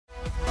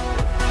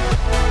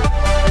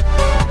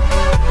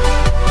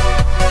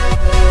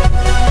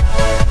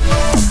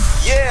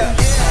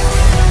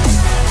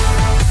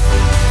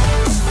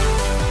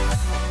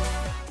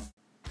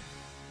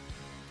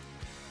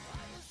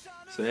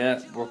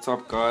What's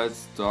up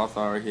guys,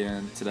 Darthara here,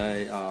 and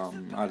today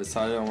I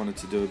decided I wanted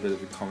to do a bit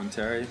of a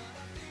commentary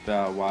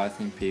about why I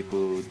think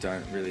people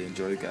don't really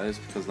enjoy GOATs,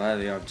 because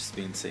lately I've just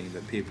been seeing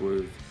that people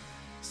have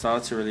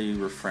started to really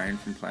refrain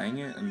from playing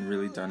it and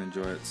really don't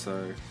enjoy it.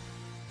 So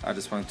I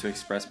just wanted to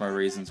express my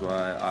reasons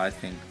why I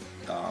think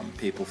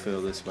people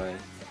feel this way.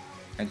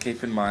 And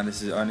keep in mind,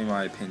 this is only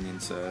my opinion,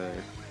 so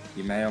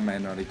you may or may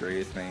not agree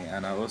with me.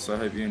 And I also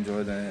hope you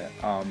enjoy the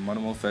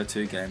Modern Warfare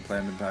 2 gameplay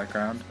in the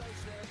background,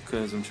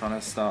 because I'm trying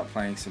to start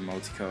playing some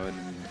multi-code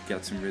and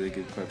get some really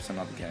good clips on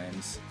other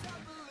games.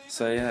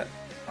 So yeah,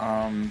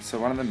 so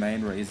one of the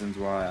main reasons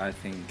why I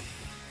think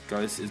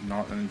Ghost is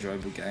not an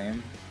enjoyable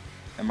game,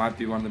 it might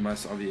be one of the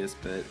most obvious,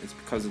 but it's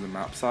because of the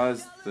map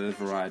size, the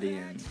variety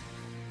and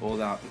all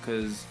that.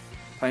 Because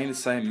playing the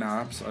same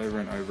maps over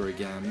and over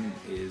again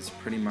is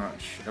pretty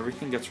much,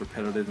 everything gets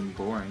repetitive and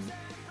boring,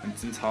 and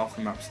since half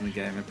the maps in the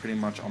game are pretty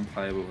much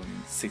unplayable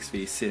in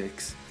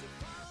 6v6,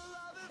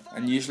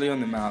 and usually on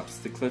the maps,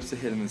 the clips are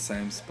hit in the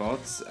same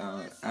spots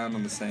and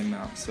on the same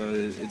map, so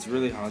it's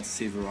really hard to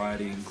see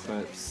variety in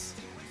clips.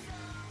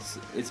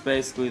 It's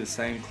basically the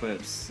same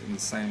clips in the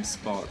same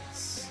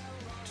spots,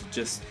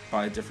 just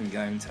by a different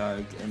game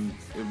tag, and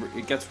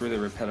it gets really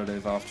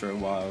repetitive after a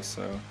while,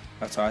 so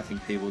that's why I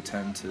think people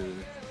tend to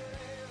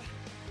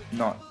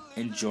not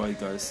enjoy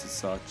Ghost as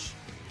such.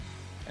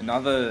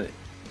 Another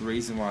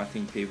reason why I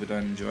think people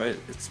don't enjoy it,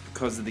 it's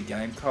because of the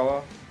game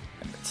color,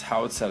 and it's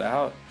how it's set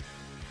out.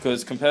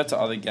 Because compared to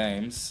other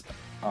games,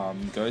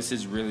 Ghost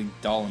is really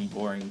dull and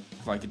boring.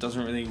 Like, it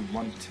doesn't really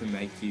want to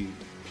make you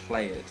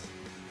play it,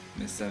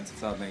 in a sense, if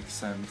that makes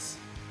sense.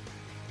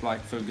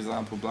 Like, for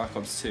example, Black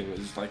Ops 2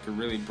 is like a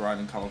really bright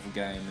and colourful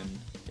game, and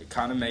it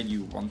kind of made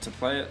you want to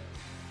play it.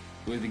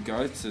 With the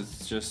Ghosts,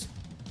 it's just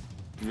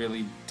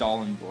really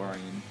dull and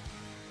boring.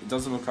 It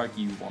doesn't look like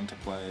you want to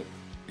play it,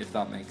 if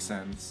that makes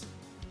sense.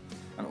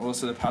 And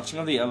also, the patching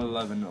of the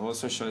L11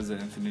 also shows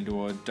that Infinity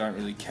Ward don't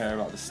really care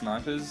about the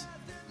snipers.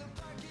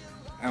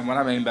 And what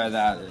I mean by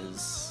that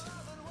is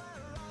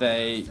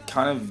they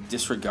kind of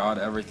disregard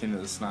everything that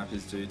the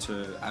snipers do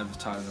to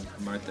advertise and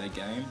promote their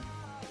game,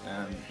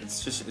 and it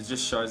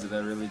just shows that they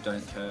really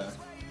don't care.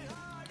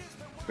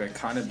 We're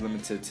kind of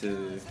limited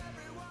to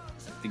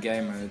the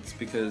game modes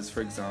because,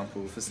 for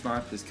example, for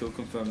snipers, Kill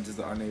Confirmed is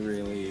the only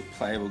really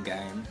playable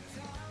game,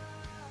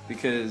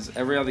 because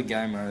every other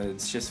game mode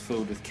is just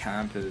filled with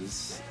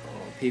campers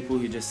or people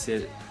who just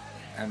sit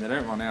and they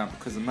don't run out,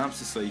 because the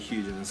maps are so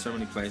huge and there's so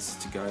many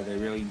places to go, they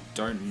really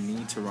don't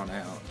need to run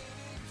out.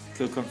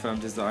 Kill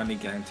Confirmed is the only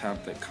game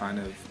tab that kind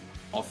of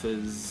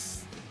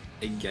offers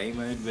a game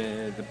mode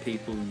where the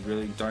people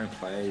really don't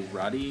play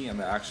ruddy and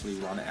they actually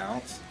run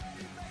out.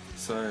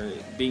 So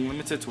being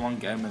limited to one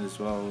game mode as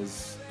well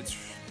is it's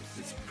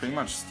pretty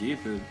much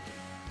stupid,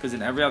 because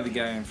in every other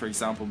game, for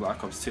example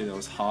Black Ops 2, there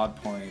was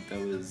Hardpoint,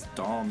 there was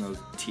Dom, there was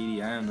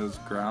TDM, there was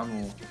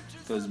Ground War.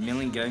 There's a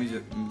million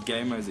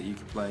game modes that you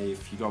could play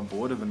if you got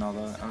bored of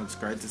another, and it's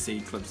great to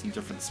see clips in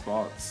different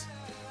spots.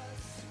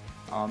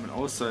 And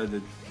also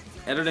the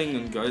editing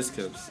in Ghost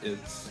clips,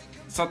 it's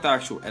not the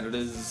actual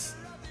editors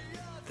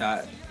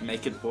that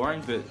make it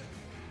boring, but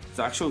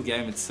the actual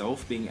game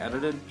itself being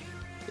edited,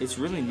 it's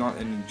really not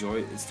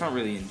it's not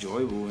really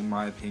enjoyable in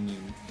my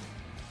opinion.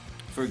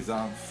 For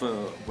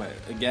example,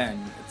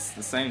 again, it's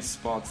the same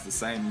spots, the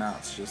same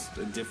maps, just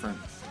a different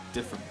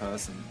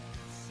person.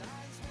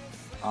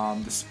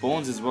 The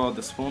spawns as well,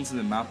 the spawns in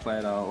the map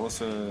layout are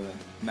also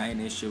a main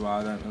issue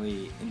why I don't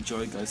really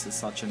enjoy Ghost as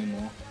such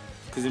anymore.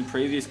 Because in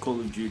previous Call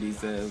of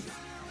Duties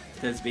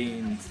there's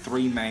been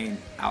 3 main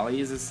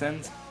alleys in a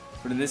sense,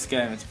 but in this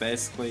game it's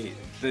basically,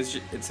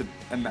 it's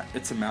a map,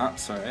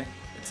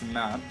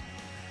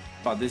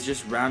 but there's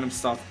just random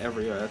stuff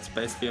everywhere. It's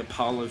basically a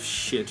pile of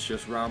shit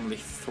just randomly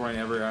thrown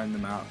everywhere in the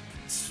map.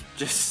 It's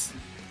just,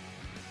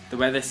 the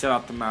way they set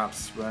up the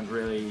maps weren't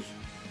really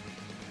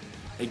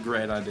a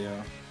great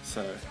idea.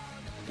 So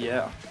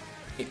yeah,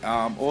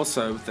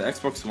 also with the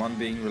Xbox One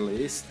being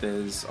released,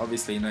 there's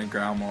obviously no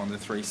ground war on the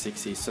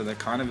 360, so they're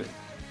kind of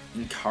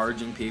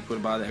encouraging people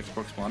to buy the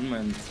Xbox One,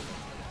 when,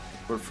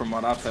 but from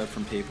what I've heard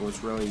from people,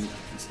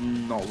 it's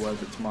not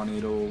worth its money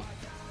at all.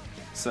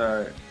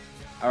 So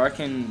I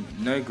reckon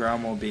no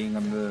ground war being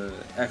on the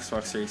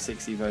Xbox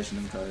 360 version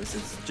of Ghost,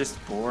 it's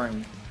just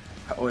boring.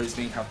 Always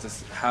being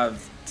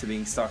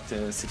being stuck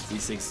to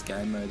 66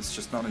 game mode, it's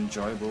just not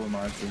enjoyable in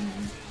my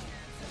opinion.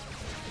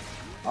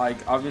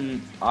 Like,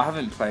 I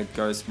haven't played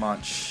Ghost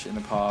much in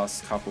the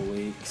past couple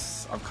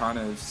weeks. I've kind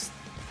of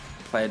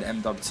played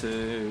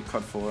MW2,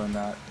 CoD 4 and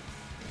that.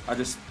 I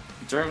just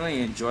don't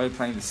really enjoy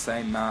playing the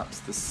same maps,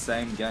 the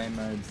same game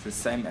modes, the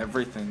same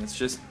everything. It's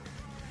just,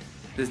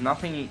 there's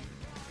nothing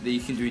that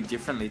you can do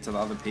differently to the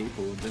other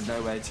people. There's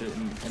no way to,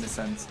 in a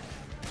sense,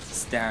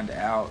 stand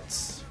out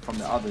from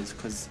the others,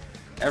 because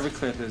every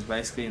clip is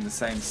basically in the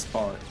same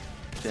spot.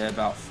 There are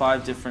about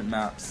 5 different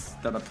maps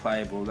that are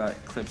playable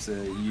that clips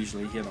are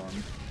usually hit on.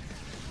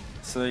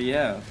 So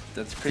yeah,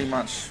 that's pretty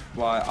much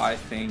why I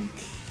think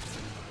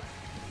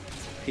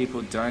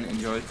people don't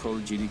enjoy Call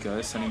of Duty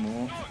Ghosts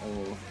anymore,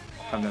 or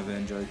have never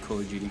enjoyed Call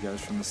of Duty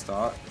Ghosts from the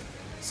start.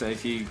 So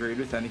if you agreed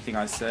with anything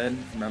I said,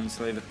 remember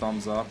to leave a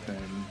thumbs up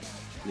and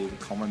leave a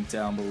comment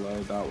down below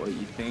about what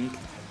you think.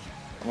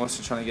 I'm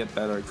also trying to get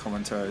better at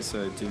commentary,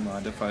 so do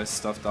mind if I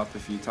stuffed up a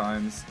few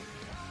times.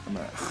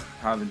 I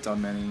haven't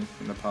done many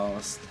in the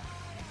past.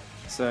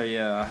 So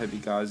yeah, I hope you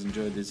guys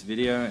enjoyed this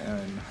video,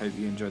 and hope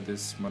you enjoyed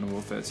this Modern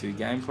Warfare 2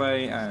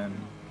 gameplay, and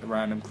the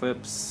random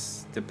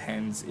clips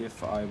depends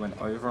if I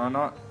went over or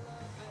not.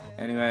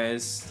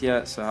 Anyways,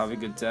 yeah, so have a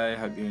good day,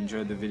 hope you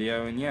enjoyed the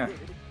video, and yeah,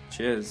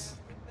 cheers.